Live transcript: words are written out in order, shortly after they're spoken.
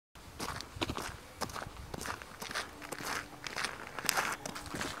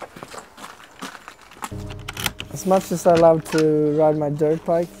As much as I love to ride my dirt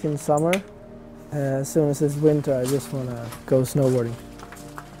bike in summer, as soon as it's winter I just want to go snowboarding.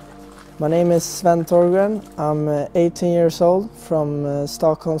 My name is Sven Thorgren. I'm 18 years old from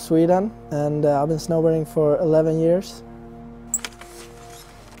Stockholm, Sweden, and I've been snowboarding for 11 years.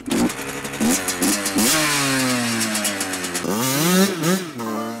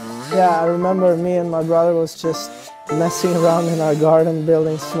 Yeah, I remember me and my brother was just messing around in our garden,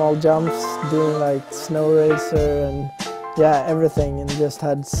 building small jumps, doing like snow racer and yeah, everything, and just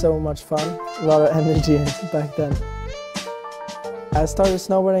had so much fun. A lot of energy back then. I started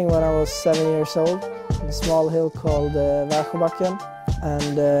snowboarding when I was 7 years old in a small hill called Värsjöbacken,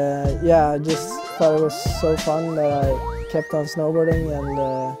 and yeah, I just thought it was so fun that I kept on snowboarding,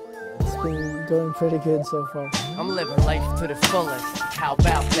 and it's been going pretty good so far. I'm living life to the fullest. How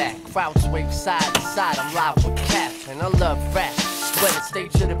about that? Crowds wave side to side. I'm live with Cap, and I love rap. Sweat the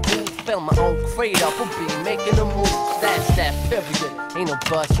stage of the booth, fill my own crate up. I'll be making a move. That's that period. Ain't no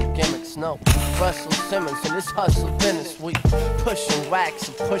bus or gimmicks, no. Russell Simmons and this hustle business. We pushing racks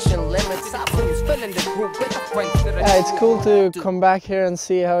and pushing limits. I was filling the group with the friends that yeah, it's cool to come back here and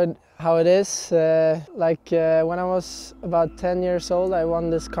see how it is. When I was about 10 years old, I won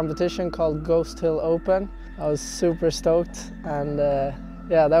this competition called Ghost Hill Open. I was super stoked, and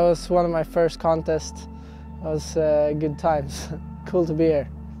yeah, that was one of my first contests. It was good times. Cool to be here.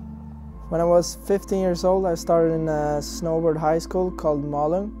 When I was 15 years old, I started in a snowboard high school called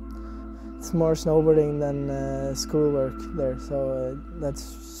Malung. It's more snowboarding than schoolwork there, so that's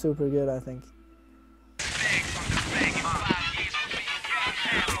super good, I think.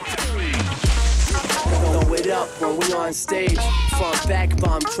 Throw it up when we on stage. Front back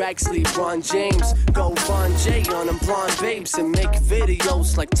bomb, track sleeve, Ron James. Go Ron J on them blonde babes and make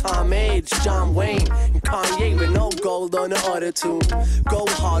videos like Tom Age, John Wayne, and Kanye with no gold on the other two. Go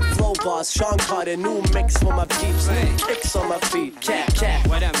hard, flow boss, Sean Carter, new mix for my peeps. Kicks on my feet, cat,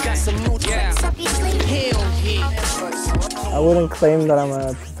 got some new tricks up your sleeve. Hell yeah. I wouldn't claim that I'm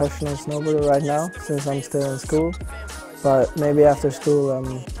a professional snowboarder right now, since I'm still in school. But maybe after school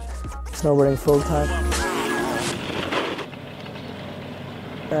I'm snowboarding full time.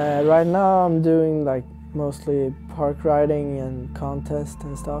 Right now I'm doing like mostly park riding and contests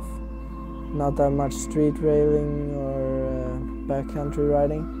and stuff. Not that much street railing or backcountry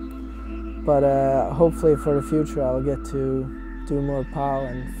riding. But hopefully for the future I'll get to do more POW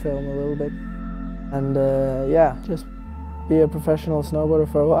and film a little bit. And yeah, just be a professional snowboarder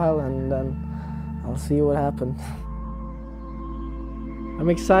for a while, and then I'll see what happens. I'm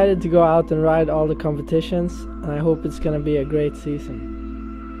excited to go out and ride all the competitions, and I hope it's going to be a great season.